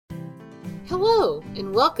Hello,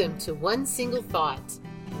 and welcome to One Single Thought,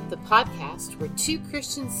 the podcast where two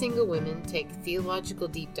Christian single women take theological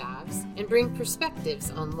deep dives and bring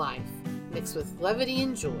perspectives on life, mixed with levity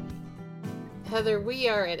and joy. Heather, we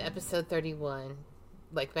are at episode 31,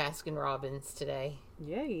 like Baskin Robbins today.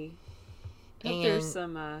 Yay. I hope And there's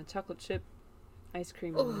some chocolate chip ice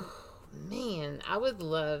cream in there. oh man, I would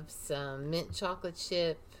love some mint chocolate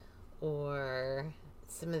chip or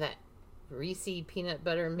some of that Reese's peanut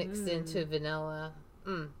butter mixed into vanilla.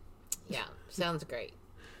 Yeah, sounds great.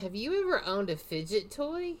 Have you ever owned a fidget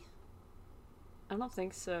toy? I don't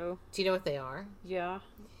think so. Do you know what they are? Yeah.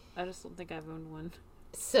 I just don't think I've owned one.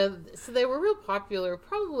 So they were real popular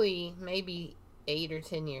probably maybe 8 or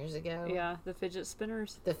 10 years ago. Yeah, the fidget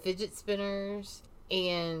spinners. The fidget spinners,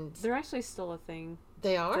 and They're actually still a thing.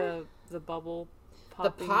 they are? The bubble The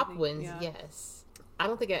popping pop thing. ones, Yeah. yes. I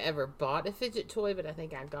don't think I ever bought a fidget toy, but I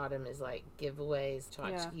think I got them as like giveaways,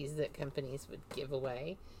 tchotchkes that companies would give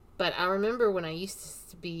away. But I remember when I used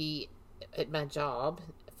to be at my job,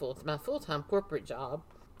 my full-time corporate job,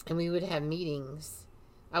 and we would have meetings,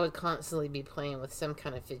 I would constantly be playing with some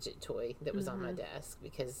kind of fidget toy that was on my desk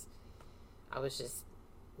because I was just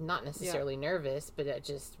not necessarily nervous, but it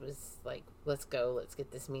just was like, let's go, let's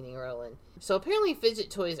get this meeting rolling. So apparently fidget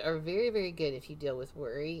toys are very, very good if you deal with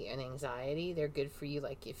worry and anxiety. They're good for you,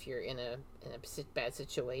 like if you're in a bad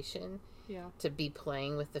situation, Yeah. to be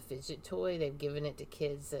playing with the fidget toy. They've given it to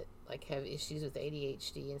kids that like have issues with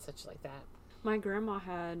ADHD and such like that. My grandma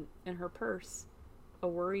had in her purse a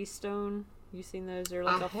worry stone. You seen those? They're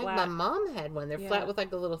like flat. My mom had one. They're Yeah. flat with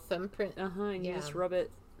like a little thumbprint. And you Yeah. just rub it.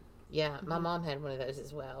 Yeah, my mom had one of those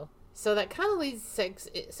as well. So that kind of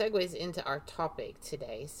segues into our topic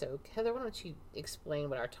today. So Heather, why don't you explain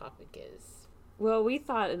what our topic is? Well, we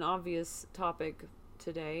thought an obvious topic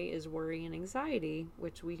today is worry and anxiety,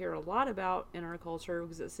 which we hear a lot about in our culture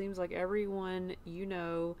because it seems like everyone you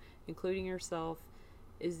know, including yourself,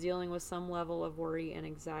 is dealing with some level of worry and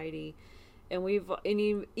anxiety. And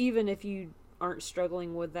even if you aren't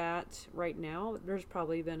struggling with that right now, there's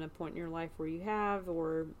probably been a point in your life where you have,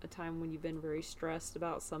 or a time when you've been very stressed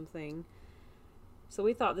about something. So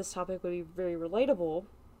we thought this topic would be very relatable.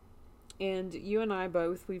 And you and I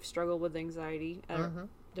both, we've struggled with anxiety at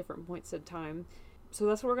different points in time. So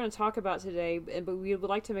that's what we're going to talk about today. But we would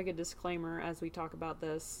like to make a disclaimer as we talk about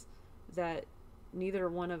this, that neither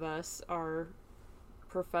one of us are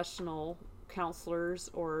professional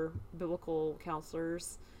counselors or biblical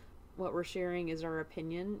counselors. What we're sharing is our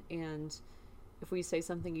opinion, and if we say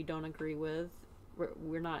something you don't agree with,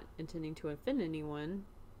 we're not intending to offend anyone,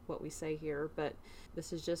 what we say here, but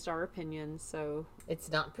this is just our opinion, so... It's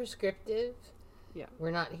not prescriptive. Yeah.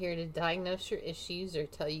 We're not here to diagnose your issues or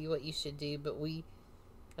tell you what you should do, but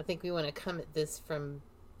I think we want to come at this from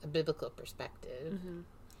a biblical perspective.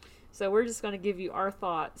 So we're just going to give you our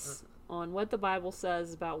thoughts on what the Bible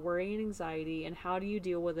says about worry and anxiety and how do you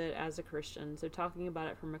deal with it as a Christian. So talking about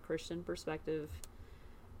it from a Christian perspective,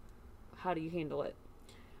 how do you handle it?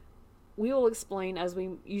 We will explain, as we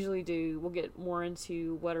usually do, we'll get more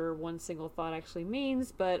into what our one single thought actually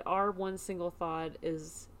means, but our one single thought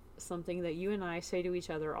is something that you and I say to each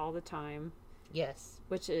other all the time. Yes.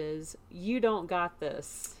 Which is, you don't got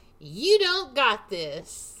this. You don't got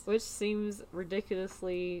this. Which seems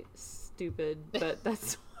ridiculously stupid, but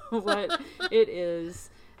that's what it is,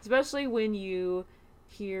 especially when you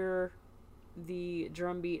hear the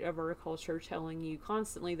drumbeat of our culture telling you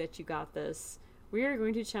constantly that you got this. We are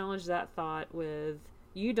going to challenge that thought with,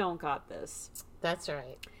 you don't got this. That's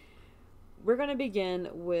right. We're going to begin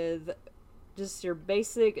with just your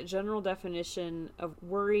basic general definition of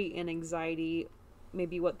worry and anxiety,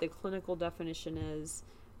 maybe what the clinical definition is.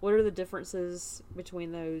 What are the differences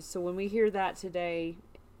between those? So when we hear that today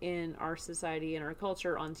in our society and our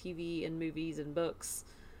culture, on TV and movies and books,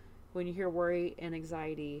 when you hear worry and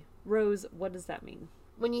anxiety, Rose, what does that mean?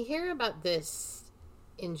 When you hear about this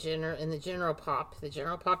in the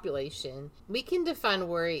general population, we can define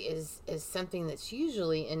worry as something that's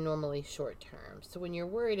usually and normally short term. So when you're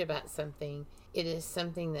worried about something, it is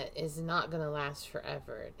something that is not going to last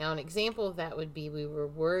forever. Now, an example of that would be we were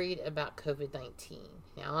worried about COVID-19.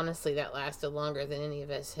 Now, honestly, that lasted longer than any of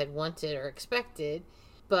us had wanted or expected.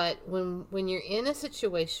 But when you're in a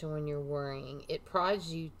situation when you're worrying, it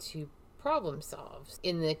prods you to problem solve.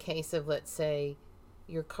 In the case of, let's say,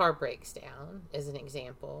 your car breaks down, as an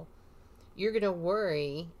example, you're going to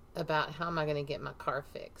worry about how am I going to get my car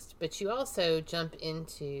fixed. But you also jump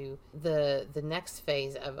into the next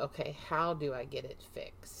phase of, okay, how do I get it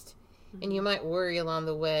fixed? And you might worry along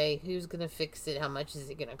the way, who's going to fix it? How much is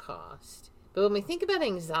it going to cost? But when we think about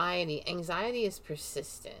anxiety, anxiety is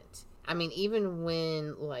persistent. I mean, even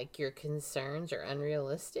when like your concerns are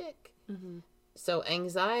unrealistic. Mm-hmm. So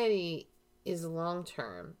anxiety is long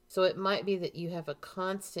term. So it might be that you have a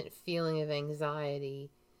constant feeling of anxiety,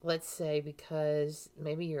 let's say because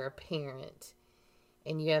maybe you're a parent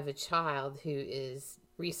and you have a child who is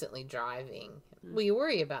recently driving. Mm-hmm. Well, you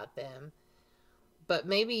worry about them. But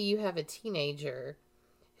maybe you have a teenager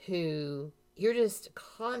who you're just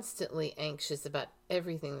constantly anxious about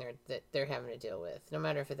everything that they're having to deal with. No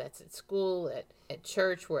matter if that's at school, at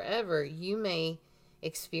church, wherever, you may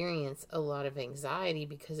experience a lot of anxiety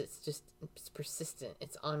because it's persistent,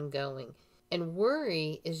 it's ongoing. And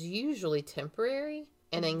worry is usually temporary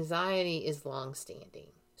and anxiety is long standing.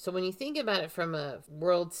 So when you think about it from a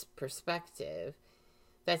world's perspective,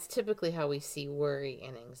 that's typically how we see worry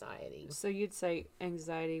and anxiety. So you'd say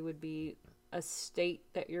anxiety would be a state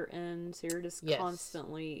that you're in, so you're just Yes.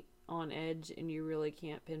 constantly on edge and you really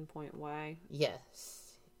can't pinpoint why.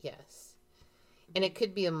 Yes, yes. And it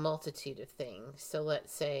could be a multitude of things. So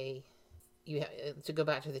let's say you have, to go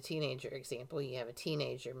back to the teenager example, you have a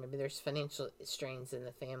teenager, maybe there's financial strains in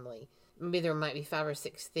the family. Maybe there might be 5 or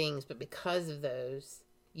 6 things, but because of those,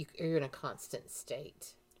 you're in a constant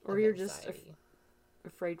state. Or you're just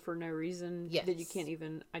afraid for no reason that you can't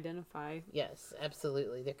even identify. Yes,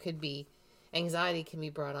 absolutely. There could be anxiety can be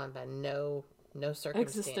brought on by no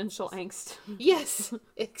circumstance. Existential angst. Yes,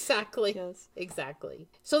 exactly. Yes. Exactly.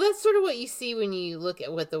 So that's sort of what you see when you look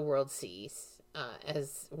at what the world sees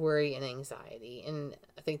as worry and anxiety. And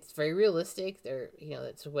I think it's very realistic.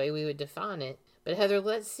 That's the way we would define it. But Heather,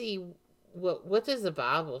 let's see what does the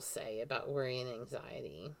Bible say about worry and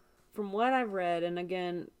anxiety? From what I've read, and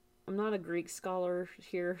again, I'm not a Greek scholar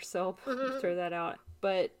here, so I'll throw that out.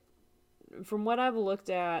 But from what I've looked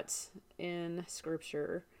at in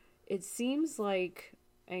Scripture, it seems like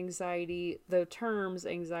anxiety, the terms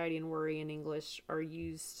anxiety and worry in English are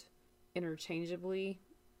used interchangeably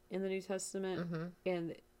in the New Testament,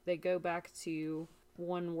 and they go back to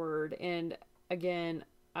one word. And again,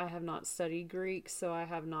 I have not studied Greek, so I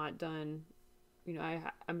have not done,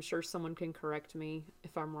 I'm sure someone can correct me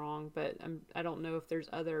if I'm wrong, but I don't know if there's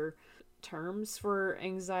other terms for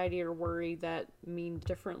anxiety or worry that mean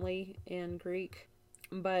differently in Greek.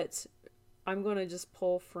 But I'm going to just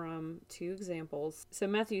pull from 2 examples. So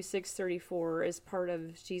Matthew 6:34 is part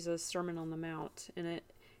of Jesus' Sermon on the Mount, and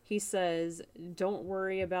he says, "Don't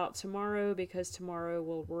worry about tomorrow, because tomorrow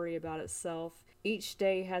will worry about itself. Each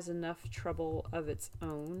day has enough trouble of its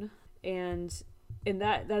own." And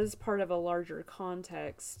that is part of a larger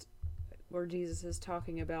context where Jesus is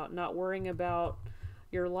talking about not worrying about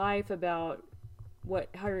your life, about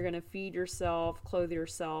how you're going to feed yourself, clothe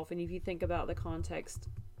yourself. And if you think about the context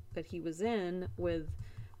that he was in with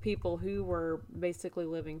people who were basically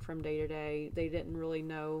living from day to day, they didn't really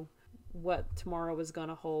know what tomorrow was going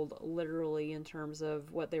to hold literally in terms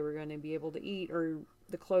of what they were going to be able to eat or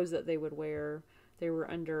the clothes that they would wear. They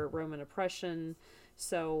were under Roman oppression,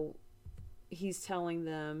 so he's telling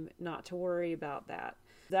them not to worry about that.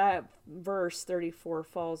 That verse 34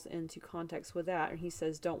 falls into context with that, and he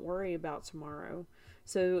says, "Don't worry about tomorrow."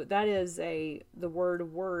 So that is the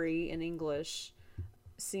word worry in English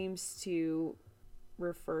seems to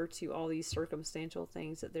refer to all these circumstantial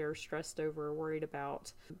things that they're stressed over or worried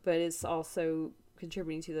about, but it's also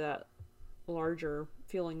contributing to that larger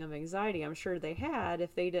feeling of anxiety I'm sure they had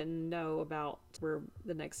if they didn't know about where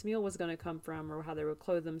the next meal was going to come from or how they would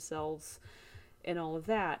clothe themselves and all of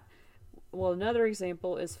that. Well, another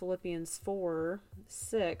example is Philippians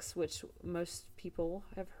 4:6, which most people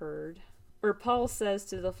have heard, where Paul says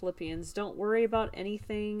to the Philippians, "Don't worry about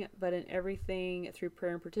anything, but in everything, through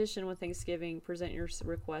prayer and petition with thanksgiving, present your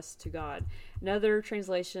requests to God." And other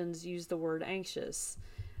translations use the word anxious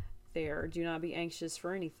there. Do not be anxious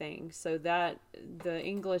for anything. So that the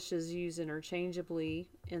English is used interchangeably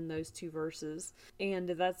in those 2 verses. And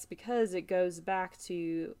that's because it goes back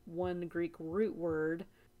to one Greek root word,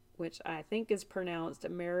 which I think is pronounced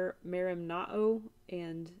merimnao.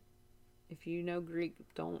 And if you know Greek,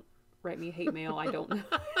 don't write me hate mail. I don't know.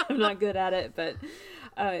 I'm not good at it, but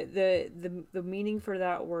the meaning for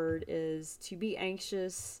that word is to be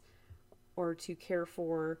anxious or to care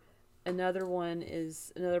for. Another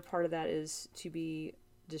part of that is to be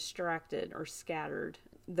distracted or scattered.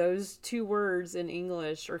 Those 2 words in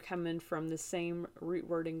English are coming from the same root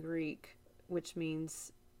word in Greek, which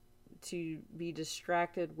means to be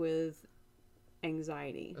distracted with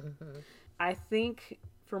anxiety. I think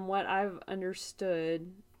from what I've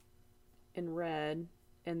understood and read,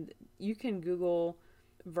 and you can Google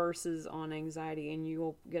verses on anxiety and you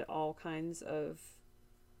will get all kinds of,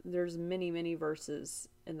 there's many verses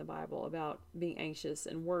in the Bible about being anxious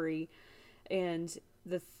and worry. And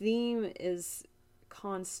The theme is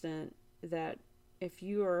constant that if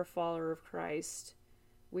you are a follower of Christ,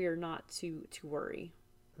 we are not to worry.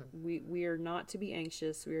 We are not to be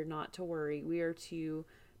anxious. We are not to worry. We are to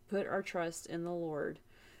put our trust in the Lord.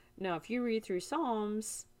 Now, if you read through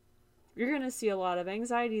Psalms, you're going to see a lot of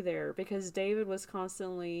anxiety there because David was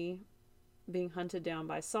constantly being hunted down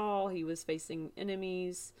by Saul. He was facing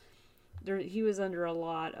enemies. He was under a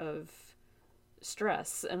lot of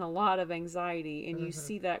stress and a lot of anxiety, and you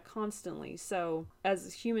see that constantly. So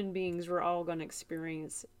as human beings, we're all going to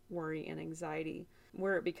experience worry and anxiety.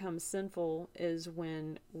 Where it becomes sinful is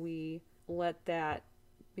when we let that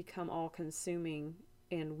become all consuming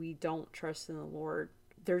and we don't trust in the Lord.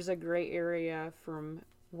 There's a gray area from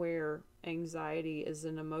where anxiety is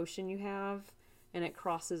an emotion you have and it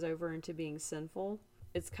crosses over into being sinful.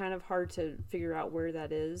 It's kind of hard to figure out where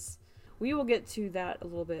that is. We will get to that a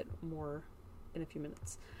little bit more in a few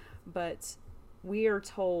minutes. But we are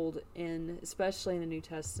told, especially in the New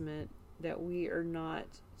Testament, that we are not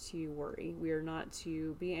to worry. We are not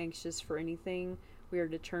to be anxious for anything. We are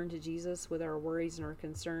to turn to Jesus with our worries and our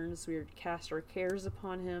concerns. We are to cast our cares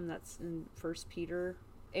upon him. That's in 1 Peter.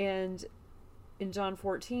 And in John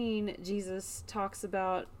 14, Jesus talks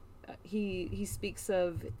about, he speaks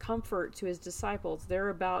of comfort to his disciples. They're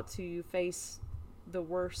about to face the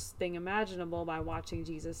worst thing imaginable by watching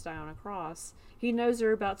Jesus die on a cross. He knows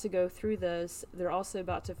they're about to go through this. They're also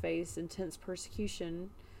about to face intense persecution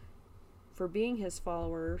for being his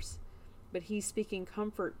followers, but he's speaking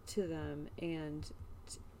comfort to them and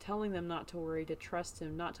telling them not to worry, to trust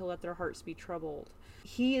him, not to let their hearts be troubled.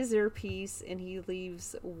 He is their peace, and he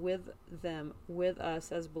leaves with them, with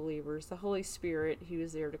us as believers, the Holy Spirit who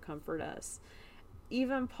is there to comfort us.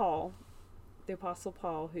 Even Paul, the Apostle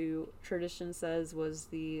Paul, who tradition says was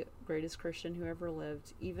the greatest Christian who ever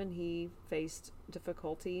lived, even he faced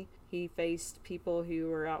difficulty. He faced people who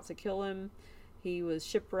were out to kill him. He was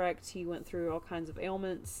shipwrecked. He went through all kinds of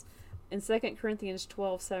ailments. In 2 Corinthians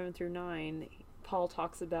 12:7-9, Paul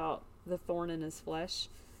talks about the thorn in his flesh,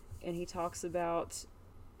 and he talks about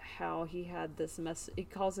how he had this he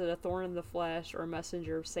calls it a thorn in the flesh or a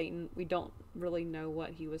messenger of Satan. We don't really know what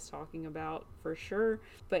he was talking about for sure,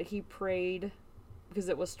 but he prayed because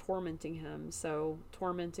it was tormenting him. So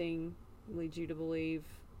tormenting leads you to believe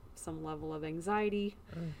some level of anxiety.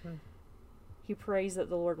 He prays that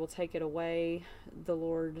the Lord will take it away. The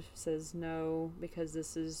Lord says no, because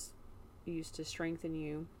this is used to strengthen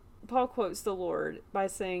you. Paul quotes the Lord by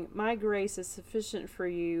saying, "My grace is sufficient for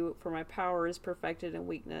you, for my power is perfected in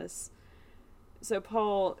weakness." So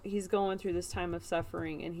Paul, he's going through this time of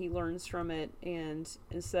suffering, and he learns from it, and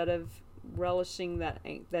instead of relishing that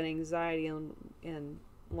anxiety and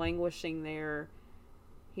languishing there,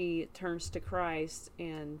 he turns to Christ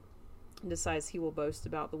and decides he will boast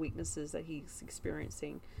about the weaknesses that he's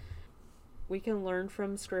experiencing. We can learn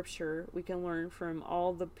from Scripture. We can learn from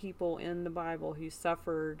all the people in the Bible who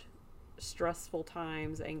suffered stressful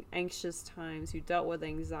times, anxious times, who dealt with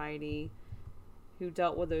anxiety, who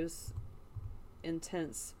dealt with those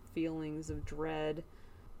intense feelings of dread.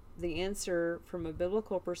 The answer from a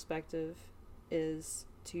biblical perspective is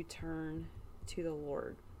to turn to the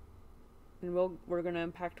Lord. And we're going to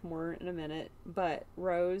unpack more in a minute. But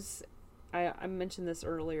Rose, I mentioned this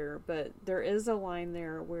earlier, but there is a line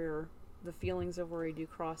there where the feelings of worry do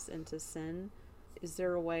cross into sin. Is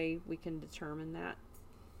there a way we can determine that?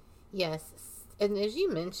 Yes. And as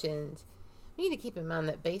you mentioned, we need to keep in mind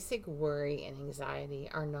that basic worry and anxiety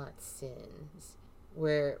are not sins.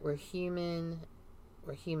 We're human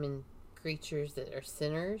creatures that are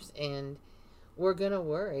sinners, and we're going to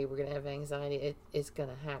worry. We're going to have anxiety. It's going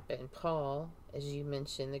to happen. Paul, as you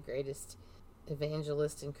mentioned, the greatest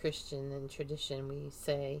evangelist and Christian in tradition, we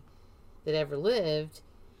say, that ever lived,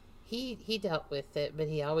 he dealt with it, but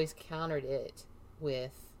he always countered it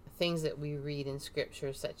with things that we read in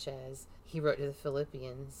Scripture, such as he wrote to the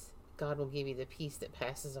Philippians, God will give you the peace that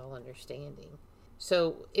passes all understanding.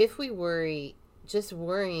 So if we worry, just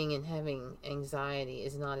worrying and having anxiety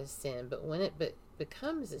is not a sin, but when it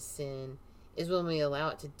becomes a sin is when we allow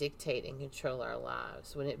it to dictate and control our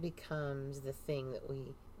lives, when it becomes the thing that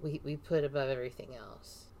we put above everything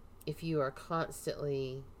else. If you are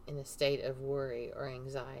constantly in a state of worry or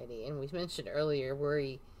anxiety, and we mentioned earlier,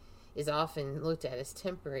 worry is often looked at as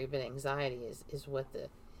temporary, but anxiety is what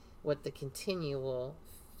the continual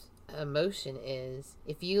emotion is.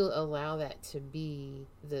 If you allow that to be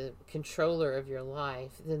the controller of your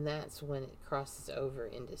life, then that's when it crosses over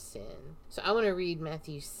into sin. So I want to read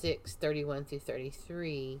Matthew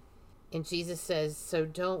 6:31-33. And Jesus says, "So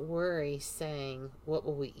don't worry, saying, what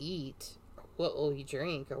will we eat? Or what will we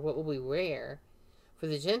drink? Or what will we wear? For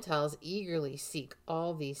the Gentiles eagerly seek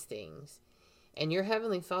all these things, and your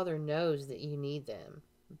heavenly Father knows that you need them.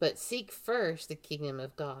 But seek first the kingdom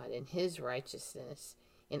of God and his righteousness,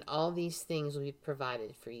 and all these things will be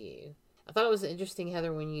provided for you. I thought it was interesting,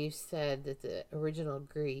 Heather, when you said that the original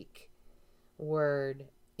Greek word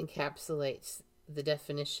encapsulates the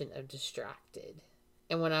definition of distracted.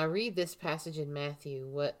 And when I read this passage in Matthew,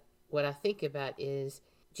 what I think about is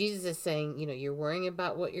Jesus is saying, you're worrying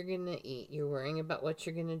about what you're going to eat, you're worrying about what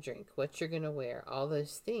you're going to drink, what you're going to wear, all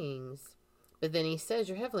those things. But then he says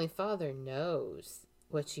your heavenly Father knows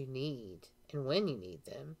what you need and when you need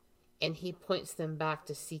them. And he points them back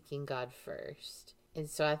to seeking God first. And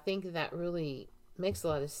so I think that really makes a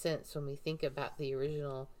lot of sense when we think about the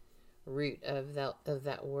original root of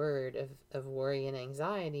that word of worry and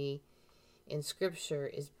anxiety in Scripture.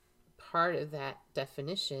 Is part of that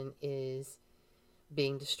definition is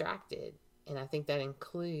being distracted. And I think that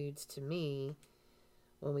includes, to me,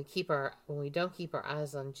 when we don't keep our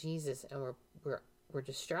eyes on Jesus and we're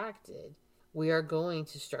distracted, we are going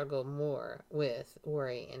to struggle more with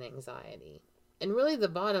worry and anxiety. And really the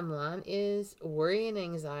bottom line is worry and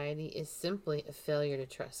anxiety is simply a failure to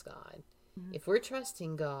trust God. Mm-hmm. If we're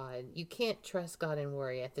trusting God, you can't trust God and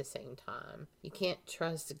worry at the same time. You can't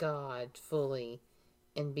trust God fully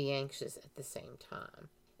and be anxious at the same time.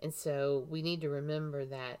 And so we need to remember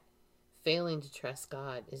that failing to trust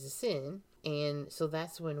God is a sin. And so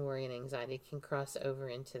that's when worry and anxiety can cross over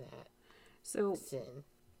into that sin.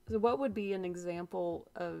 So what would be an example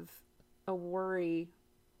of a worry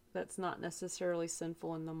that's not necessarily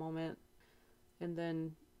sinful in the moment? And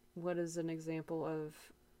then what is an example of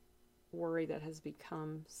worry that has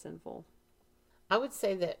become sinful? I would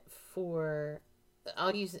say that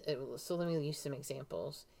let me use some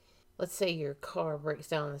examples. Let's say your car breaks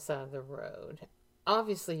down on the side of the road.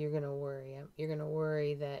 Obviously, you're going to worry. You're going to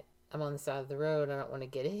worry that I'm on the side of the road. I don't want to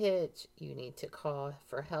get a hitch. You need to call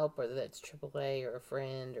for help, whether that's AAA or a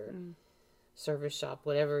friend or service shop,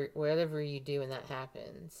 whatever you do when that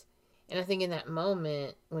happens. And I think in that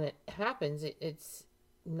moment, when it happens, it's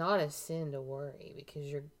not a sin to worry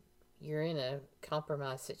because you're in a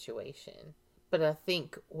compromised situation. But I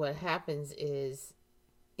think what happens is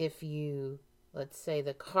if let's say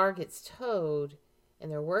the car gets towed and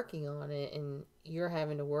they're working on it and you're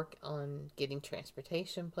having to work on getting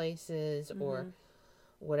transportation places or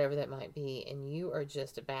whatever that might be, and you are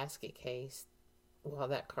just a basket case while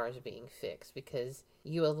that car is being fixed because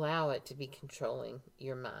you allow it to be controlling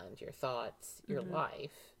your mind, your thoughts, your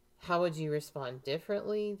life. How would you respond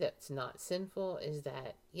differently that's not sinful is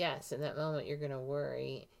that, yes, in that moment you're going to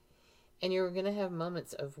worry, and you're going to have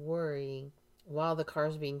moments of worry while the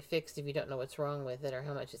car's being fixed if you don't know what's wrong with it or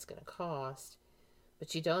how much it's going to cost.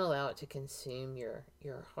 But you don't allow it to consume your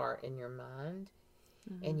heart and your mind.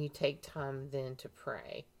 And you take time then to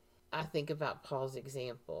pray. I think about Paul's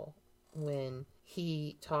example when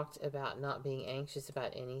he talked about not being anxious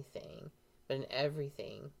about anything, but in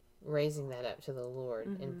everything, raising that up to the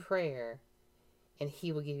Lord in prayer, and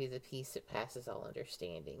he will give you the peace that passes all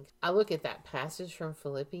understanding. I look at that passage from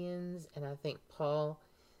Philippians, and I think Paul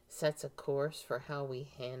sets a course for how we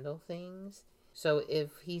handle things. So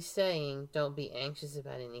if he's saying, don't be anxious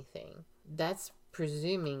about anything, that's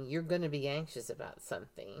presuming you're going to be anxious about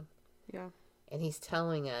something. Yeah. And he's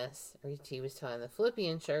telling us, or he was telling the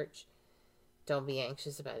Philippian church, don't be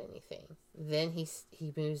anxious about anything. Then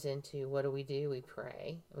he moves into, what do? We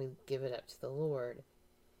pray. We give it up to the Lord.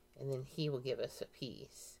 And then he will give us a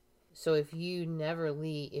peace. So if you never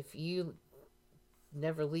leave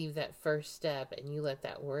that first step and you let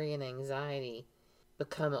that worry and anxiety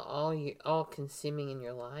become all consuming in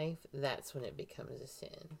your life, that's when it becomes a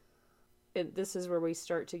sin. This is where we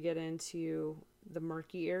start to get into the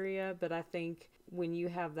murky area, but I think when you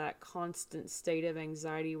have that constant state of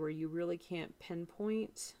anxiety where you really can't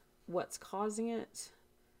pinpoint what's causing it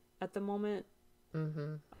at the moment.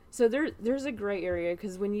 So there's a gray area,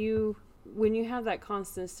 because when you have that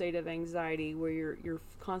constant state of anxiety where you're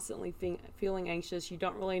constantly feeling anxious, you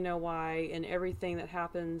don't really know why, and everything that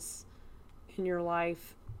happens in your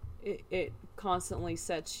life, it constantly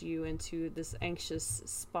sets you into this anxious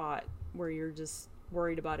spot where you're just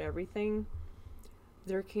worried about everything.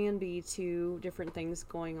 There can be two different things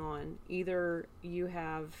going on. Either you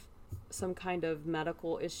have some kind of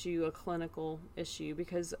medical issue, a clinical issue,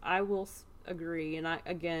 because I will agree,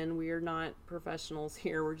 and we are not professionals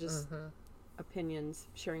here, we're just opinions,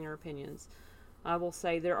 sharing our opinions. I will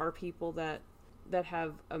say there are people that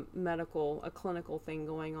have a clinical thing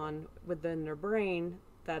going on within their brain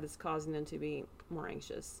that is causing them to be more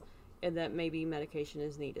anxious, and that maybe medication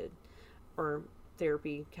is needed or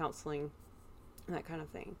therapy, counseling, that kind of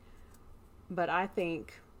thing. But I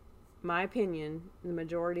think, my opinion, the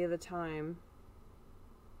majority of the time,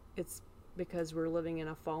 it's because we're living in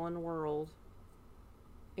a fallen world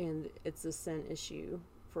and it's a sin issue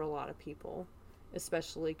for a lot of people,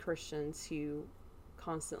 especially Christians who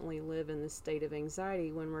constantly live in this state of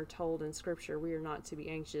anxiety when we're told in Scripture we are not to be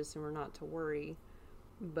anxious and we're not to worry.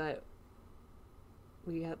 But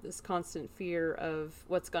we have this constant fear of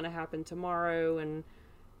what's going to happen tomorrow and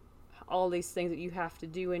all these things that you have to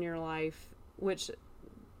do in your life, which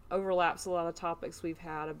overlaps a lot of topics we've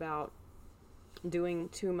had about doing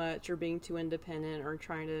too much or being too independent or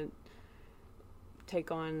trying to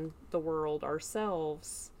take on the world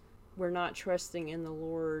ourselves. We're not trusting in the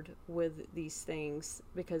Lord with these things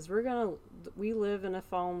because we live in a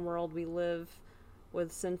fallen world. We live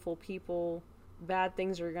with sinful people. Bad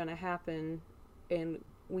things are going to happen, and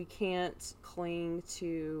we can't cling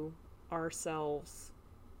to ourselves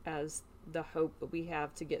as the hope that we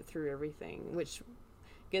have to get through everything, which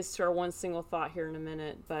gets to our one single thought here in a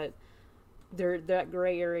minute. But that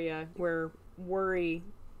gray area where worry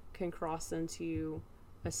can cross into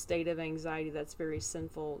a state of anxiety that's very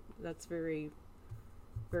sinful, that's very,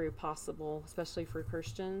 very possible, especially for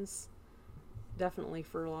Christians, definitely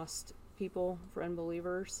for lost people, for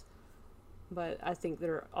unbelievers. But I think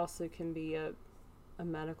there also can be a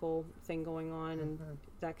medical thing going on, and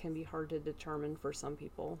that can be hard to determine for some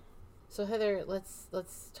people. So Heather,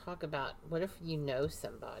 let's talk about, what if you know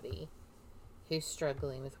somebody who's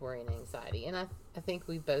struggling with worry and anxiety? And I think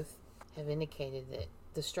we both have indicated that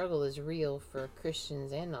the struggle is real for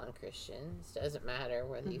Christians and non-Christians. Doesn't matter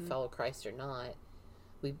whether you follow Christ or not.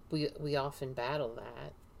 We often battle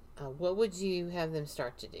that. What would you have them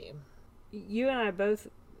start to do? You and I both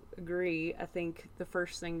agree. I think the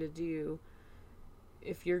first thing to do,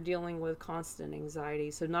 if you're dealing with constant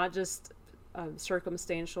anxiety, so not just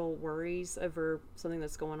circumstantial worries over something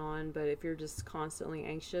that's going on, but if you're just constantly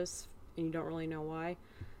anxious and you don't really know why,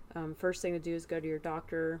 first thing to do is go to your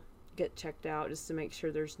doctor, get checked out just to make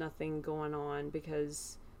sure there's nothing going on,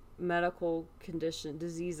 because medical condition,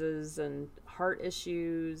 diseases and heart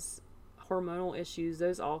issues, hormonal issues,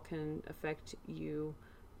 those all can affect you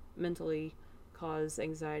mentally, cause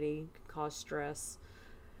anxiety, cause stress.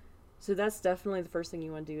 So that's definitely the first thing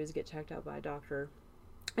you want to do, is get checked out by a doctor.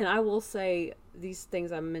 And I will say, these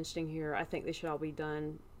things I'm mentioning here, I think they should all be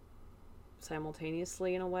done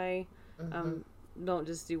simultaneously in a way. Don't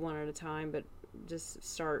just do one at a time, but just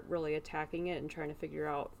start really attacking it and trying to figure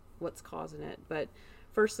out what's causing it. But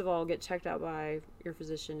first of all, get checked out by your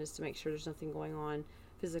physician just to make sure there's nothing going on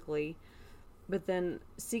physically. But then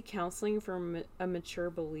seek counseling from a mature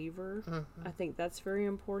believer. I think that's very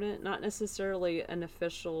important. Not necessarily an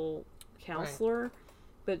official counselor, right,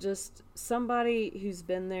 but just somebody who's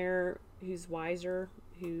been there, who's wiser,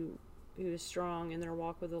 who is strong in their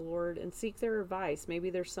walk with the Lord, and seek their advice. Maybe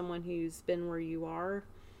there's someone who's been where you are.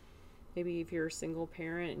 Maybe if you're a single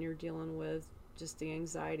parent and you're dealing with just the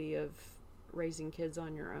anxiety of raising kids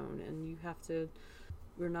on your own, and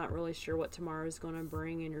you're not really sure what tomorrow is going to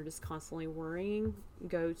bring, and you're just constantly worrying,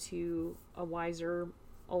 go to a wiser,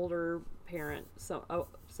 older parent. So,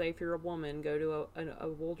 say if you're a woman, go to an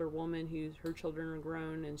older woman her children are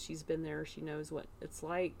grown and she's been there, she knows what it's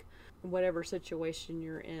like. Whatever situation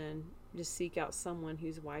you're in, just seek out someone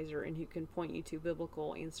who's wiser and who can point you to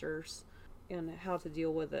biblical answers and how to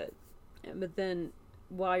deal with it. But then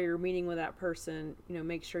while you're meeting with that person,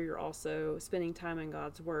 make sure you're also spending time in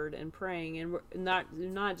God's Word and praying, and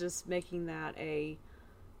not just making that a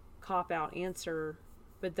cop-out answer,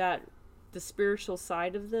 but that the spiritual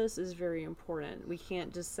side of this is very important. We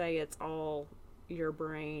can't just say it's all your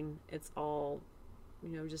brain, it's all,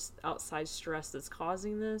 just outside stress that's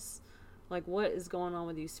causing this. Like, what is going on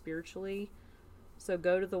with you spiritually? So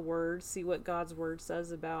go to the Word, see what God's Word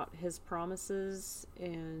says about His promises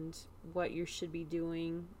and what you should be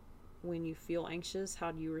doing when you feel anxious.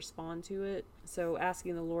 How do you respond to it? So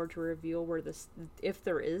asking the Lord to reveal if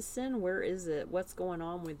there is sin, where is it? What's going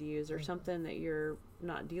on with you? Is there something that you're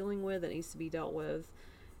not dealing with that needs to be dealt with?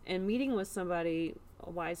 And meeting with somebody,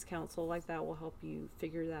 a wise counsel like that, will help you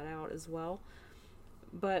figure that out as well.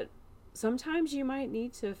 But sometimes you might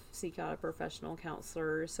need to seek out a professional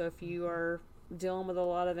counselor. So if you are dealing with a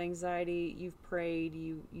lot of anxiety, you've prayed,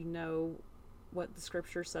 you know what the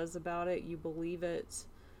Scripture says about it, you believe it,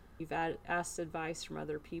 you've asked advice from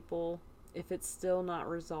other people. If it's still not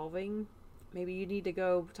resolving, maybe you need to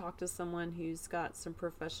go talk to someone who's got some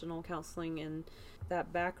professional counseling and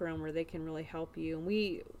that background where they can really help you.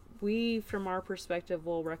 And we from our perspective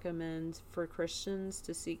will recommend for Christians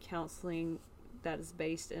to seek counseling that is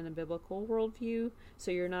based in a biblical worldview, so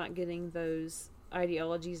you're not getting those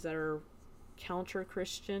ideologies that are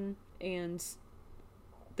counter-Christian And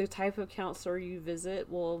the type of counselor you visit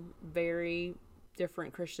will vary.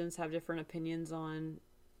 Different Christians have different opinions on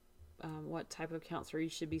what type of counselor you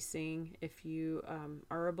should be seeing. If you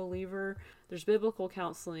are a believer, there's biblical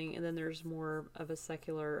counseling, and then there's more of a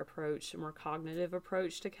secular approach, a more cognitive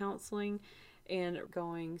approach to counseling, and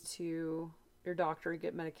going to your doctor to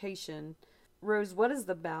get medication. Rose, what is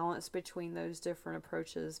the balance between those different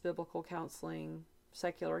approaches? Biblical counseling,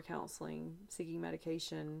 secular counseling, seeking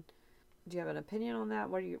medication. Do you have an opinion on that?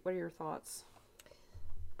 What are your thoughts?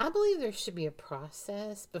 I believe there should be a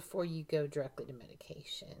process before you go directly to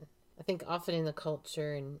medication. I think often in the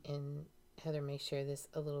culture, and Heather may share this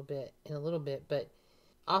a little bit, but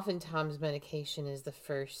oftentimes medication is the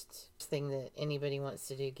first thing that anybody wants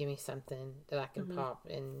to do. Give me something that I can pop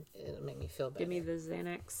and it'll make me feel better. Give me the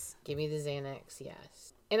Xanax. Give me the Xanax,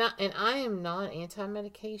 yes. And I am not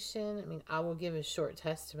anti-medication. I mean, I will give a short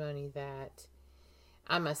testimony that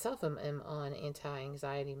I myself am on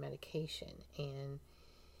anti-anxiety medication, and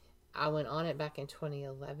I went on it back in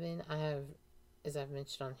 2011. I have, as I've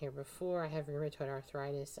mentioned on here before, I have rheumatoid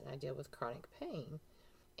arthritis and I deal with chronic pain.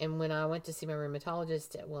 And when I went to see my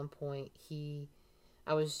rheumatologist at one point,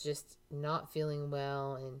 I was just not feeling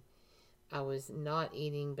well, and I was not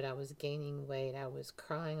eating, but I was gaining weight. I was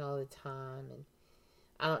crying all the time, and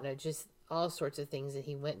I don't know, just all sorts of things that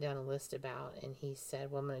he went down a list about. And he said,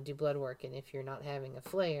 well, I'm going to do blood work, and if you're not having a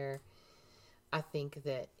flare, I think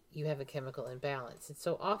that you have a chemical imbalance. And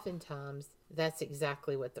so oftentimes that's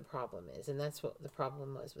exactly what the problem is. And that's what the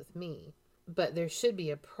problem was with me. But there should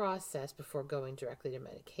be a process before going directly to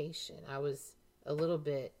medication. I was a little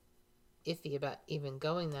bit iffy about even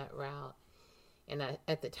going that route. And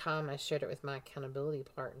at the time, I shared it with my accountability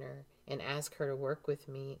partner and asked her to work with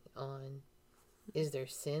me on, is there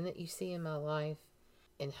sin that you see in my life?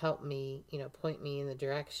 And help me, point me in the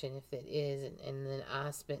direction if it is. And then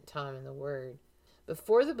I spent time in the Word. But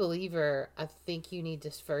for the believer, I think you need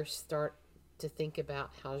to first start to think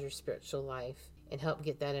about how's your spiritual life and help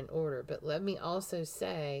get that in order. But let me also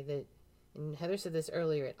say that, and Heather said this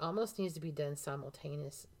earlier, it almost needs to be done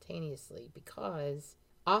simultaneously, because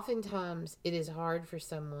oftentimes it is hard for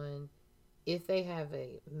someone, if they have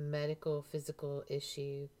a medical, physical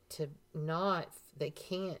issue, they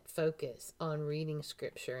can't focus on reading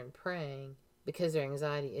scripture and praying because their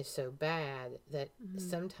anxiety is so bad that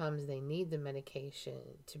sometimes they need the medication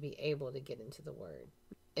to be able to get into the Word.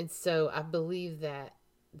 And so I believe that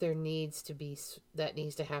that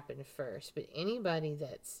needs to happen first. But anybody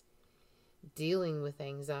that's dealing with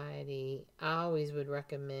anxiety, I always would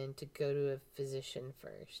recommend to go to a physician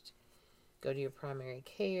first. Go to your primary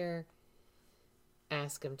care,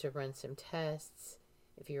 ask them to run some tests.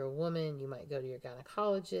 If you're a woman, you might go to your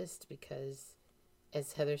gynecologist because,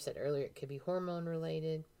 as Heather said earlier, it could be hormone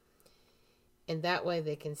related. And that way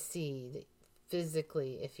they can see that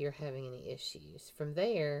physically if you're having any issues. From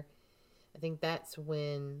there, I think that's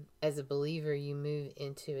when, as a believer, you move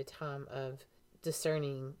into a time of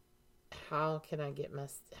discerning, how can I get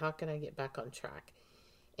back on track?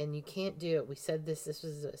 And you can't do it. We said this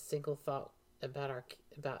was a single thought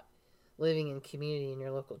about living in community in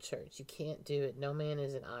your local church. You can't do it. No man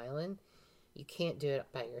is an island. You can't do it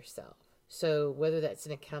by yourself. So whether that's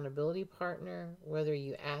an accountability partner, whether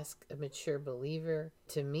you ask a mature believer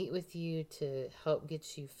to meet with you to help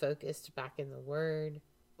get you focused back in the Word,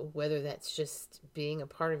 whether that's just being a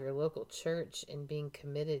part of your local church and being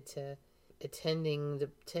committed to attending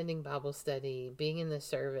Bible study, being in the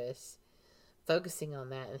service, focusing on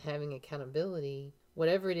that and having accountability,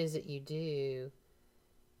 whatever it is that you do,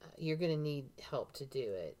 you're going to need help to do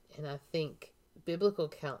it. And I think biblical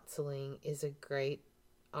counseling is a great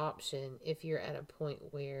option if you're at a point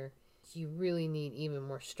where you really need even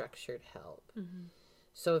more structured help. Mm-hmm.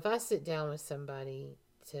 So if I sit down with somebody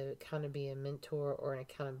to kind of be a mentor or an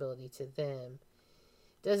accountability to them,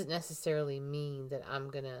 doesn't necessarily mean that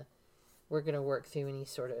we're going to work through any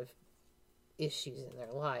sort of issues in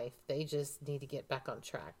their life. They just need to get back on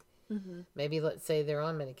track. Mm-hmm. Maybe let's say they're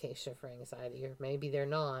on medication for anxiety, or maybe they're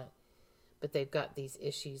not, but they've got these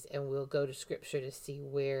issues, and we'll go to Scripture to see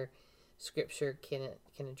where Scripture can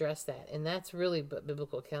address that. And that's really what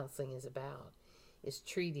biblical counseling is about, is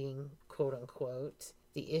treating, quote unquote,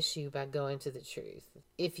 the issue by going to the truth.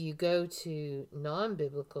 If you go to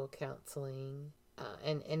non-biblical counseling,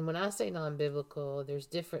 and when I say non-biblical, there's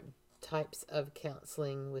different types of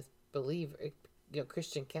counseling with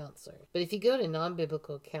Christian counselors. But if you go to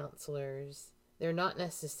non-biblical counselors, they're not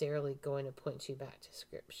necessarily going to point you back to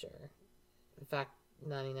Scripture. In fact,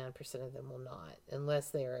 99% of them will not, unless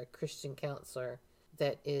they are a Christian counselor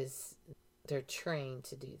they're trained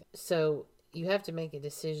to do that. So you have to make a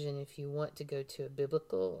decision if you want to go to a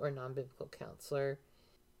biblical or non-biblical counselor.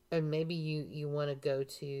 And maybe you want to go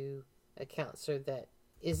to a counselor that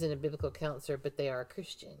isn't a biblical counselor, but they are a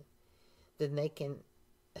Christian. Then they can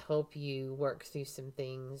help you work through some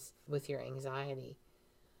things with your anxiety.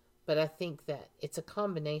 But I think that it's a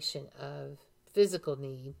combination of physical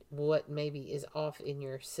need, what maybe is off in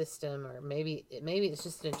your system, or maybe it's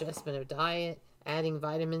just an adjustment of diet, adding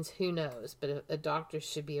vitamins, who knows. But a doctor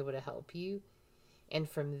should be able to help you. And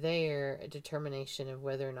from there, a determination of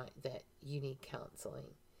whether or not that you need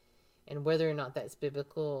counseling. And whether or not that's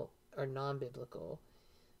biblical or non-biblical.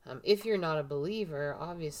 If you're not a believer,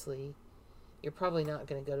 obviously, you're probably not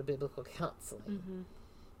going to go to biblical counseling.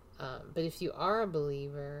 But if you are a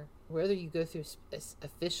believer, whether you go through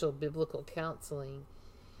official biblical counseling,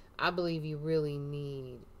 I believe you really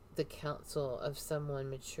need the counsel of someone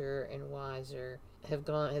mature and wiser, they've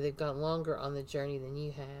gone longer on the journey than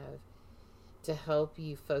you have, to help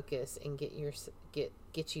you focus and get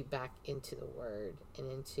you back into the Word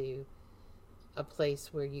and into a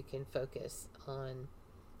place where you can focus on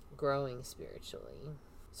growing spiritually.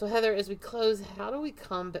 So Heather, as we close, how do we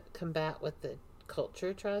combat what the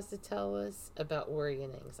culture tries to tell us about worry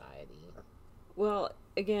and anxiety? Well,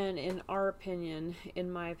 again, in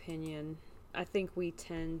my opinion, I think we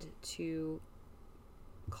tend to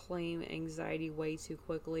claim anxiety way too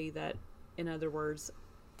quickly. That, in other words,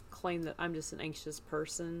 claim that I'm just an anxious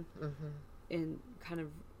person, and kind of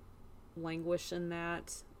languish in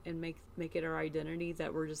that and make it our identity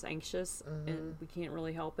that we're just anxious, and we can't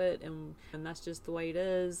really help it, and that's just the way it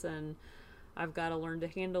is, and I've got to learn to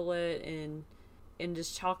handle it, and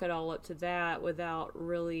just chalk it all up to that without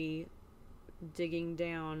really digging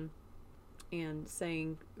down and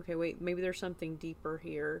saying, okay, wait, maybe there's something deeper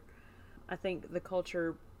here. I think the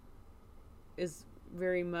culture is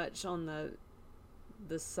very much on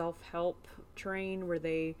the self-help train, where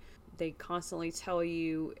they constantly tell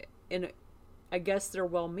you, and I guess they're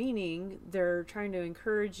well-meaning, they're trying to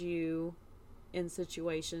encourage you in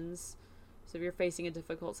situations. So if you're facing a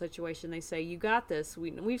difficult situation, they say, you got this.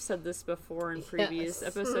 We've said this before in previous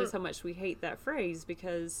episodes, how much we hate that phrase,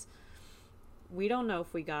 because we don't know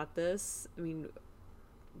if we got this. I mean,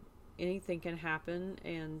 anything can happen,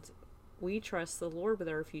 and we trust the Lord with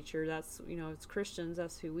our future. That's, as Christians,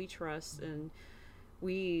 that's who we trust, and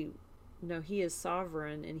we know He is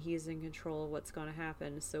sovereign and He is in control of what's going to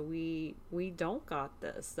happen. So we don't got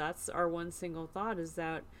this. That's our one single thought, is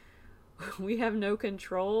that we have no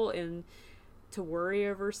control, and to worry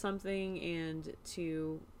over something and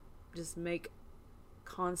to just make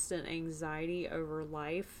constant anxiety over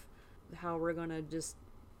life, how we're going to just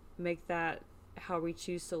make that how we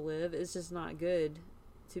choose to live, is just not good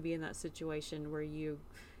to be in that situation where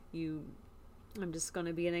I'm just going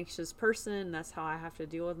to be an anxious person. That's how I have to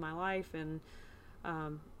deal with my life. And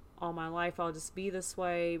all my life I'll just be this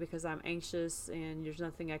way because I'm anxious, and there's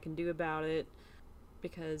nothing I can do about it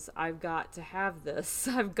because I've got to have this.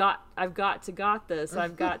 I've got this.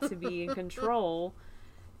 I've got to be in control.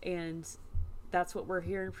 And that's what we're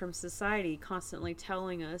hearing from society, constantly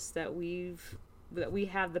telling us that we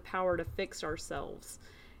have the power to fix ourselves.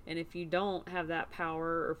 And if you don't have that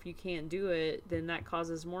power, or if you can't do it, then that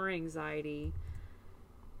causes more anxiety,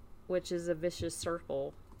 which is a vicious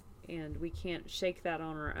circle, and we can't shake that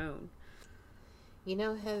on our own.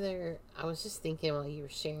 Heather, I was just thinking while you were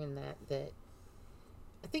sharing that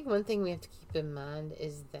I think one thing we have to keep in mind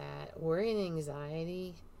is that worry and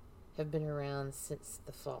anxiety have been around since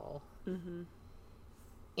the fall.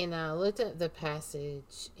 And I looked at the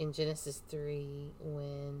passage in Genesis 3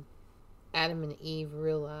 when Adam and Eve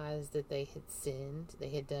realized that they had sinned, they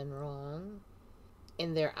had done wrong,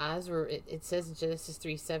 and their eyes were, it says in Genesis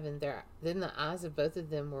 3:7, then the eyes of both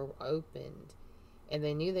of them were opened, and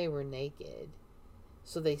they knew they were naked.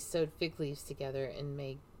 So they sewed fig leaves together and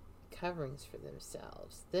made coverings for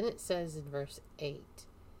themselves. Then it says in verse 8,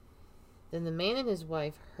 then the man and his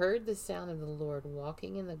wife heard the sound of the Lord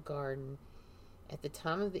walking in the garden at the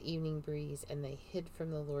time of the evening breeze, and they hid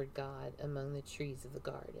from the Lord God among the trees of the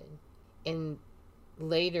garden. And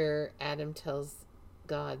later, Adam tells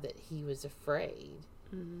God that he was afraid.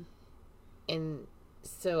 And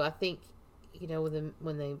so I think,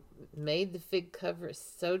 when they made the fig cover,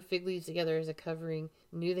 sewed fig leaves together as a covering,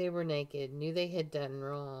 knew they were naked, knew they had done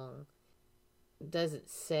wrong. It doesn't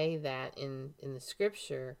say that in the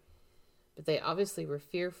scripture, but they obviously were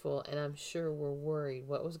fearful, and I'm sure were worried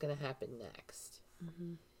what was going to happen next.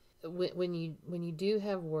 When you do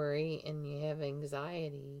have worry and you have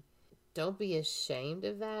anxiety, don't be ashamed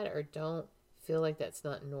of that, or don't feel like that's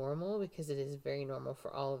not normal, because it is very normal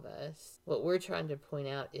for all of us. What we're trying to point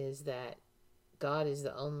out is that God is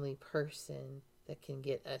the only person that can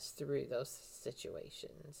get us through those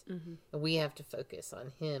situations. Mm-hmm. And we have to focus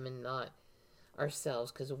on Him and not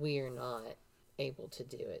ourselves, because we are not able to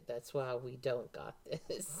do it. That's why we don't got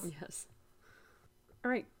this. Yes. All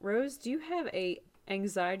right, Rose, do you have a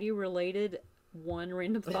anxiety-related one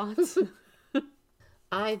random thought?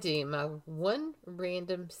 I do. My one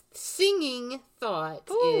random singing thought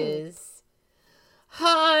Ooh. is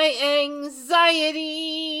high anxiety.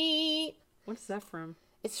 What's that from?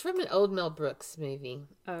 It's from an old Mel Brooks movie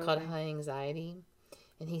called Okay. High Anxiety,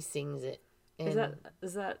 and he sings it. And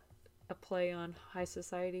Is that a play on High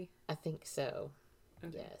Society? I think so.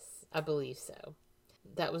 Okay. Yes, I believe so.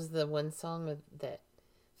 That was the one song that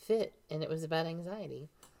fit, and it was about anxiety.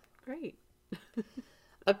 Great.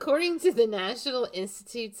 According to the National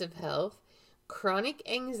Institutes of Health, chronic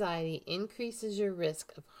anxiety increases your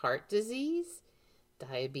risk of heart disease,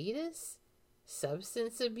 diabetes,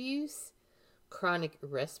 substance abuse, chronic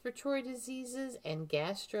respiratory diseases, and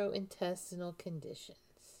gastrointestinal conditions.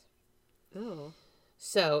 Oh.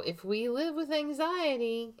 So, if we live with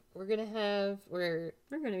anxiety, we're going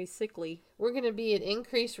to be sickly. we're going to be at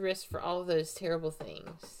increased risk for all of those terrible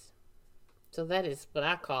things. So that is what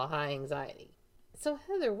I call high anxiety. So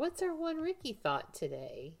Heather, what's our one Ricky thought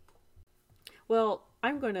today? Well,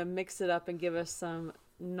 I'm going to mix it up and give us some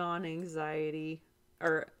non-anxiety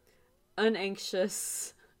or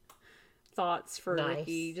unanxious thoughts for Nice.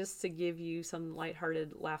 Ricky, just to give you some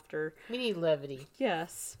lighthearted laughter. We need levity.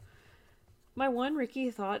 Yes. My one Ricky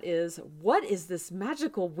thought is, what is this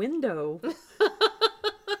magical window?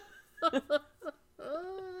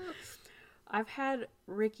 I've had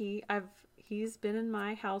Ricky, he's been in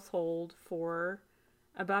my household for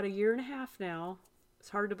about 1.5 years now. It's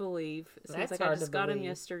hard to believe. It seems That's like I hard just to got him believe.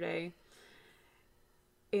 yesterday.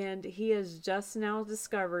 And he has just now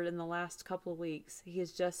discovered, in the last couple of weeks, he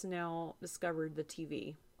has just now discovered the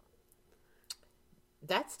TV.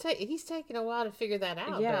 He's taking a while to figure that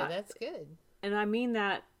out, Yeah. but that's good. And I mean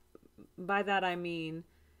that, by that I mean,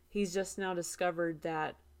 he's just now discovered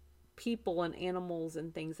that people and animals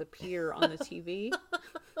and things appear on the TV.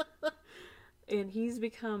 And he's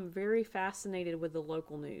become very fascinated with the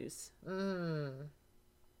local news. Mm.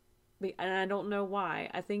 And I don't know why.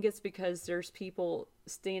 I think it's because there's people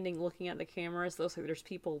standing looking at the cameras. It looks like there's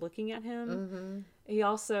people looking at him. Mm-hmm. He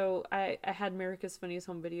also, I had America's Funniest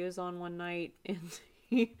Home Videos on one night, and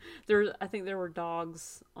I think there were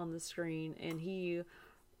dogs on the screen, and he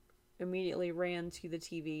immediately ran to the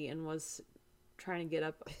TV and was trying to get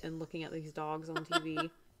up and looking at these dogs on TV.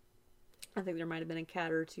 I think there might have been a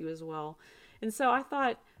cat or two as well. And so I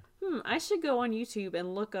thought, I should go on YouTube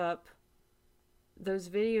and look up those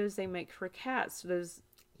videos they make for cats. Those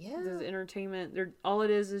entertainment. All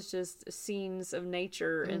it is just scenes of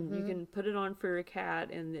nature, and you can put it on for your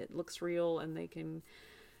cat, and it looks real, and they can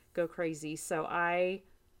go crazy. So I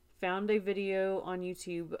found a video on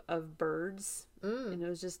YouTube of birds, and it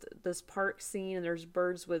was just this park scene, and there's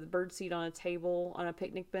birds with birdseed on a table, on a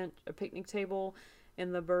picnic table,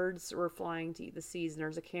 and the birds were flying to eat the seeds, and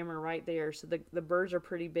there's a camera right there. So the birds are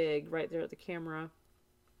pretty big right there at the camera.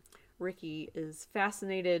 Ricky is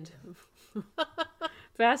fascinated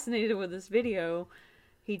with this video.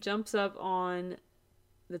 He jumps up on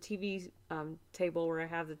the TV table where I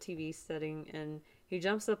have the TV setting, and he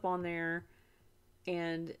jumps up on there,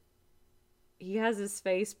 and he has his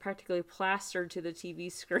face practically plastered to the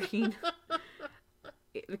TV screen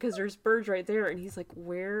because there's birds right there, and he's like,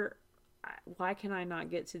 why can I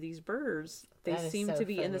not get to these birds? They seem to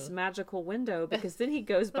be in this magical window. Because then he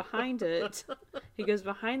goes behind it. He goes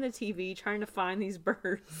behind the TV trying to find these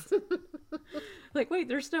birds. Like, wait,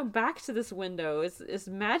 there's no back to this window. It's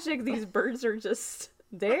magic. These birds are just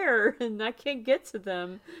there, and I can't get to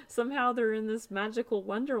them. Somehow they're in this magical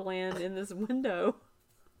wonderland in this window.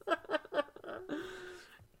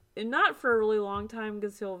 And not for a really long time,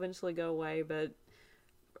 because he'll eventually go away, but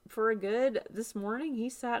this morning he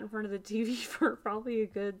sat in front of the TV for probably a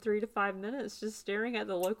good 3 to 5 minutes just staring at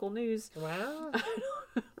the local news. Wow.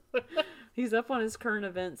 He's up on his current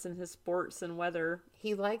events and his sports and weather.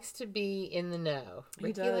 He likes to be in the know.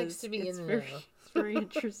 Ricky likes to be in the know. It's very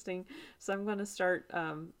interesting. So I'm going to start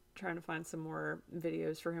trying to find some more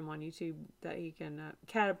videos for him on YouTube that he can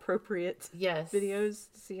cat appropriate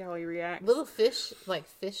videos to see how he reacts. Little fish, like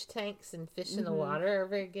fish tanks and fish in the water, are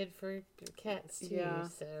very good for cats too. Yeah.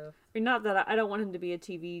 So I mean, not that I don't want him to be a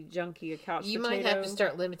TV junkie, a couch you potato. might have to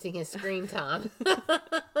start limiting his screen time.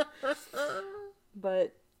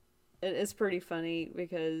 But it is pretty funny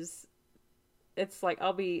because it's like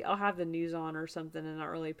I'll have the news on or something and not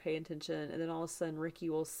really pay attention, and then all of a sudden Ricky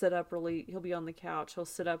will sit up he'll be on the couch, he'll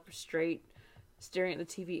sit up straight, staring at the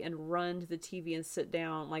TV and run to the TV and sit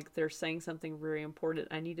down like they're saying something very important.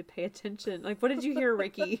 I need to pay attention. Like, what did you hear,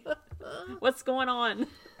 Ricky? What's going on?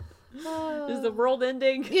 Is the world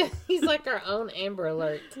ending? Yeah, he's like our own Amber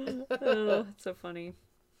Alert. Oh, it's so funny.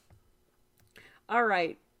 All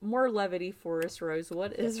right, more levity for us, Rose.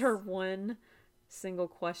 What is our one single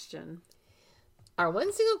question? Our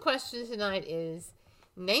one single question tonight is,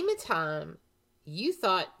 name a time you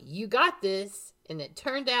thought you got this and it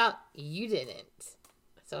turned out you didn't.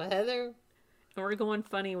 So, Heather, And we're going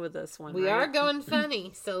funny with this one. we right? are going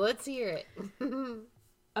funny, so let's hear it.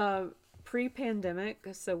 Pre-pandemic,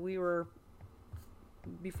 so we were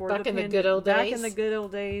before Back in the good old days. Back in the good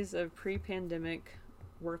old days of pre-pandemic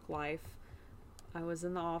work life. I was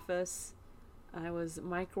in the office. I was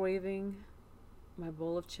microwaving my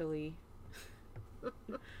bowl of chili,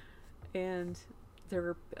 and there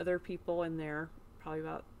were other people in there, probably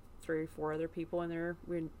about 3 or 4 other people in there.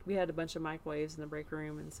 We had a bunch of microwaves in the break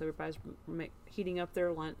room, and so everybody's heating up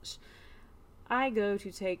their lunch. I go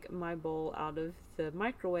to take my bowl out of the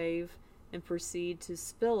microwave and proceed to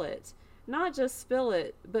spill it. Not just spill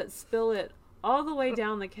it, but spill it all the way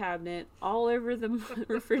down the cabinet, all over the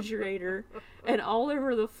refrigerator, and all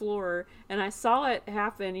over the floor. And I saw it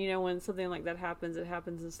happen. You know, when something like that happens, it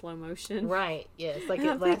happens in slow motion. Right, yes, like And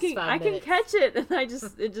it I'm lasts thinking, 5 I minutes. can catch it. And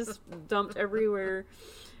it just dumped everywhere.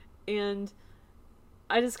 And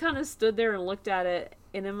I just kind of stood there and looked at it.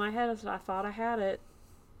 And in my head, I thought I had it.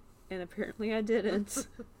 And apparently I didn't.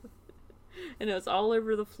 And it was all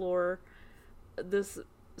over the floor. This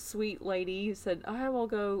sweet lady said, I'll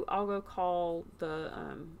go call the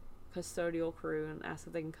custodial crew and ask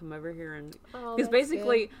if they can come over here. And Oh, because that's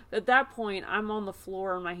basically at that point I'm on the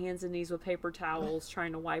floor on my hands and knees with paper towels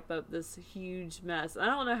trying to wipe up this huge mess. I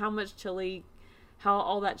don't know how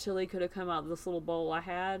all that chili could have come out of this little bowl I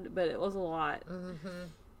had, but it was a lot. Mm-hmm.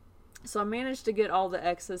 So I managed to get all the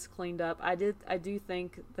excess cleaned up. I do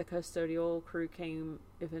think the custodial crew came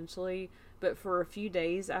eventually, but for a few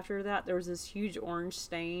days after that, there was this huge orange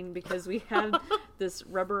stain because we had this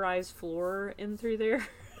rubberized floor in through there.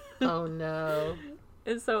 Oh no.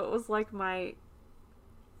 And so it was like my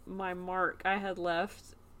mark I had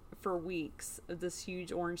left for weeks of this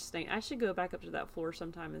huge orange stain. I should go back up to that floor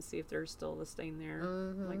sometime and see if there's still the stain there,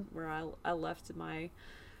 like where I left my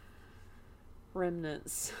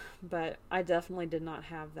remnants. But I definitely did not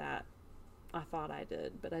have that. I thought I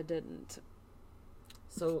did, but I didn't.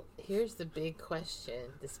 So here's the big question.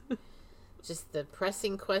 Just the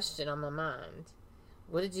pressing question on my mind.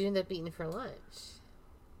 What did you end up eating for lunch?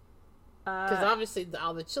 Because obviously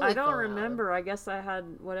all the chili. I don't fell out. remember. I guess I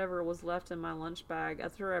had whatever was left in my lunch bag.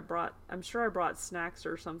 I'm sure I brought snacks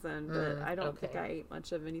or something, but I don't think I ate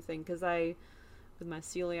much of anything because with my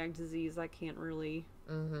celiac disease, I can't really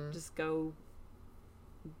just go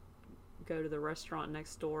to the restaurant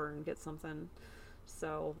next door and get something.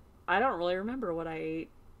 So I don't really remember what I ate.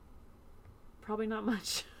 Probably not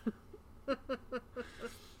much.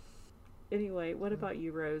 Anyway, what about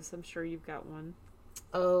you, Rose? I'm sure you've got one.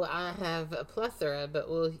 Oh, I have a plethora, but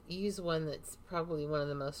we'll use one that's probably one of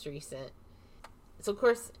the most recent. So, of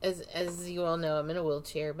course, as you all know, I'm in a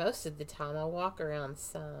wheelchair. Most of the time, I walk around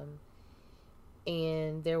some.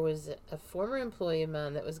 And there was a former employee of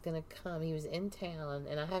mine that was going to come. He was in town,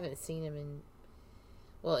 and I haven't seen him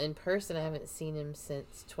in person, I haven't seen him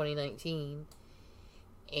since 2019.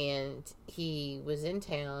 And he was in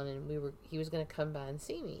town, and he was going to come by and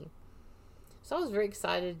see me. So I was very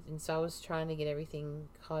excited, and so I was trying to get everything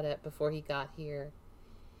caught up before he got here.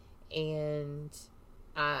 And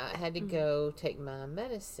I had to go take my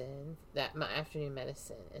medicine, my afternoon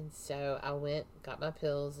medicine. And so I went, got my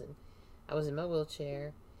pills, and I was in my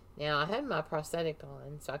wheelchair. Now, I had my prosthetic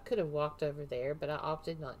on, so I could have walked over there, but I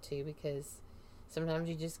opted not to because sometimes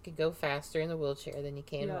you just could go faster in the wheelchair than you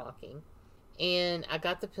can walking. And I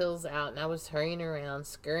got the pills out, and I was hurrying around,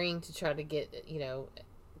 scurrying to try to get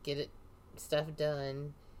it stuff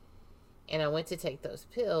done. And I went to take those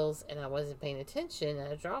pills, and I wasn't paying attention, and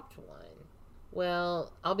I dropped one.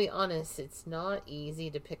 Well, I'll be honest, it's not easy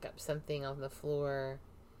to pick up something on the floor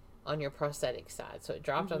on your prosthetic side. So it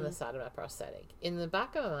dropped on the side of my prosthetic. In the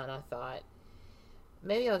back of my mind, I thought,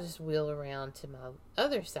 maybe I'll just wheel around to my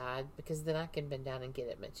other side because then I can bend down and get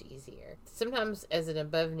it much easier. Sometimes as an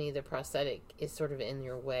above knee, the prosthetic is sort of in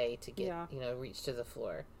your way to get, reach to the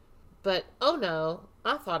floor. But, oh no,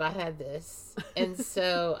 I thought I had this. And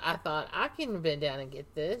so I thought, I can bend down and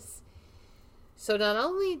get this. So not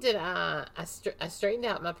only did I straightened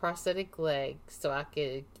out my prosthetic leg so I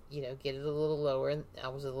could, get it a little lower. I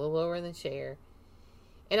was a little lower in the chair.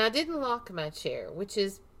 And I didn't lock my chair, which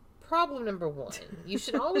is problem number one. You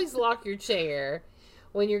should always lock your chair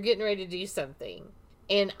when you're getting ready to do something.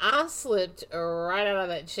 And I slipped right out of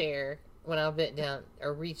that chair when I bent down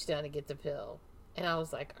or reached down to get the pill. And I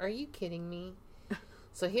was like, are you kidding me?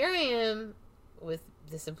 So here I am with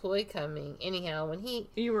this employee coming. Anyhow, when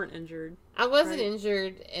You weren't injured. I wasn't right?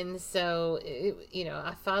 injured. And so,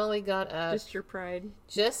 I finally got up. Just your pride.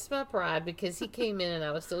 Just my pride, because he came in and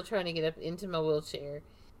I was still trying to get up into my wheelchair.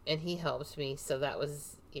 And he helped me. So that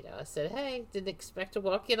was, I said, hey, didn't expect to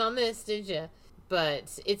walk in on this, did you?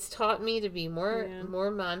 But it's taught me to be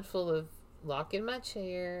more mindful of locking my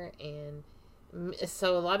chair. And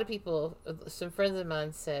so a lot of people, some friends of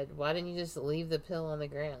mine said, why didn't you just leave the pill on the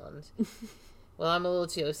ground? Well, I'm a little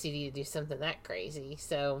too OCD to do something that crazy.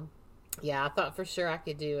 So, yeah, I thought for sure I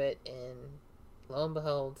could do it. And lo and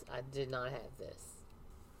behold, I did not have this.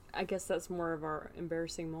 I guess that's more of our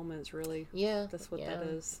embarrassing moments, really. Yeah. That's what that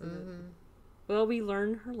is. Mm-hmm. Well, we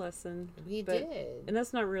learned her lesson. We did. And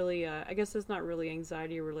that's not really, I guess that's not really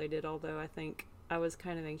anxiety related, although I think I was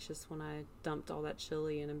kind of anxious when I dumped all that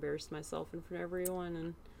chili and embarrassed myself in front of everyone.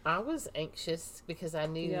 And I was anxious because I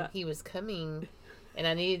knew he was coming and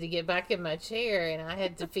I needed to get back in my chair and I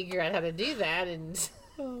had to figure out how to do that. And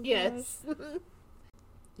yes.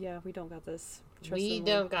 Yeah, we don't got this. We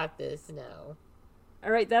don't got this, no.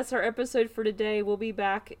 All right, that's our episode for today. We'll be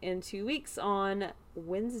back in 2 weeks on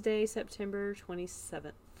Wednesday, September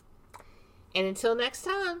 27th. And until next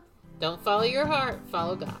time, don't follow your heart,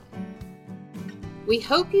 follow God. We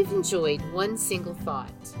hope you've enjoyed One Single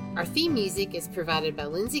Thought. Our theme music is provided by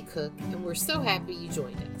Lindsay Cook, and we're so happy you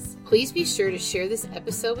joined us. Please be sure to share this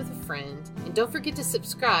episode with a friend, and don't forget to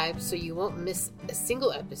subscribe so you won't miss a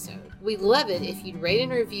single episode. We'd love it if you'd rate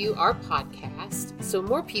and review our podcast so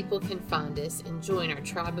more people can find us and join our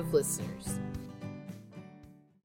tribe of listeners.